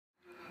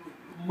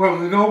Well,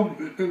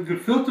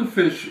 gefilte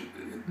fish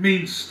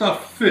means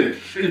stuffed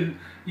fish in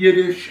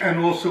Yiddish and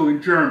also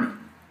in German.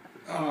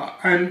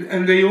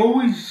 And they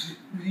always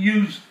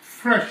used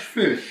fresh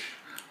fish,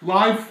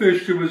 live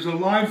fish. There was a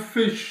live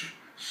fish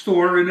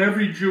store in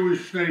every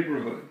Jewish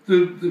neighborhood.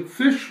 The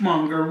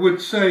fishmonger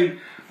would say,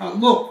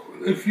 look,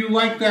 if you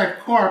like that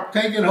carp,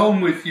 take it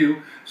home with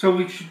you. So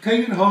we should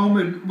take it home,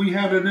 and we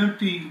had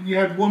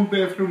one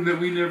bathroom that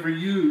we never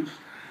used.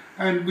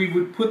 And we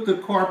would put the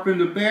carp in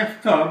the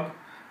bathtub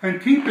and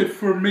keep it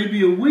for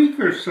maybe a week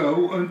or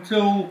so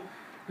until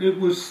it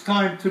was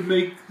time to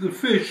make the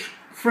fish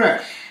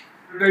fresh.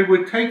 They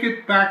would take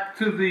it back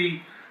to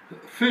the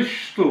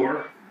fish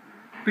store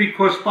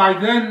because by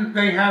then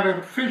they had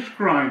a fish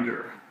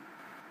grinder.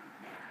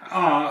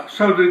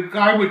 So the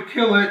guy would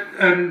kill it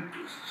and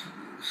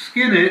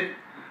skin it,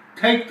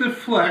 take the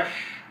flesh,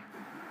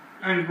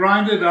 and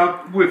grind it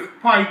up with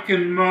pike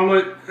and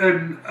mullet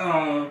and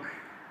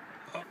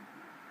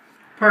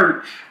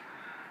perch,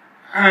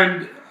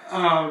 and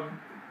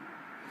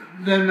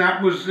then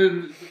that was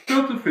in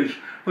gefilte fish.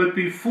 But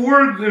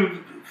before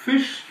the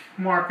fish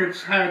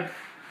markets had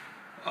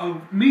a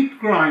meat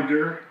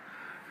grinder,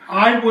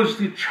 I was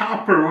the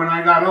chopper when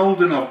I got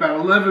old enough,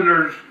 about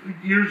 11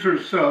 years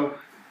or so.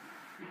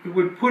 We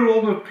would put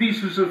all the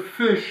pieces of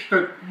fish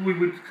that we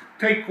would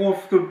take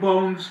off the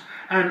bones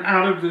and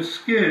out of the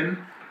skin,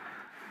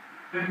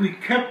 and we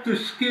kept the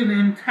skin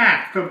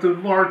intact of the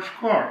large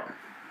carp.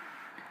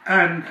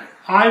 And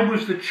I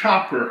was the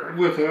chopper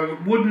with a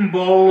wooden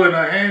bowl and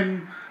a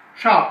hand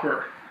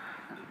chopper.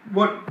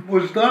 What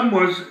was done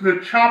was the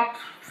chopped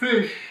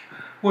fish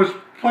was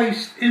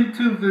placed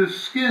into the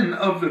skin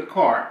of the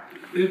carp.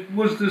 It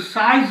was the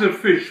size of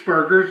fish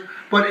burgers,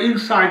 but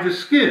inside the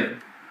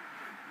skin.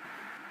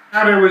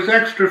 Now there was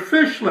extra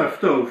fish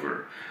left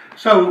over.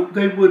 So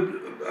they would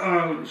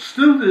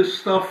stew this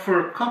stuff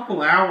for a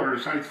couple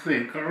hours, I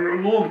think, or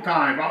a long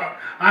time.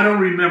 I don't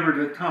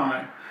remember the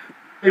time.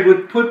 They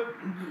would put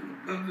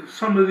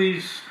some of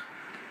these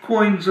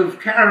coins of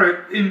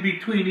carrot in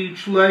between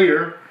each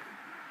layer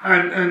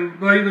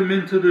and lay them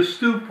into the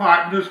stew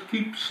pot and just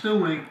keep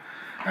stewing.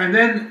 And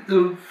then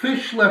the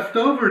fish left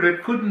over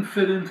that couldn't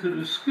fit into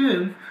the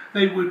skin,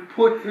 they would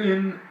put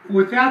in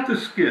without the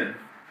skin.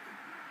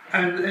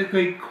 And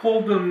they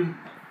called them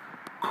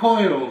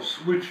coils,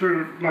 which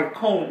are like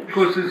coal,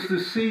 because it's the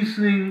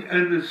seasoning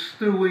and the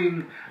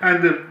stewing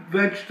and the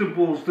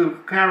vegetables, the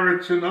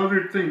carrots and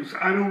other things.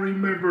 I don't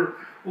remember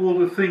all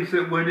the things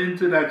that went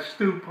into that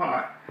stew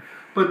pot.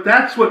 But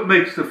that's what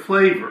makes the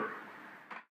flavor.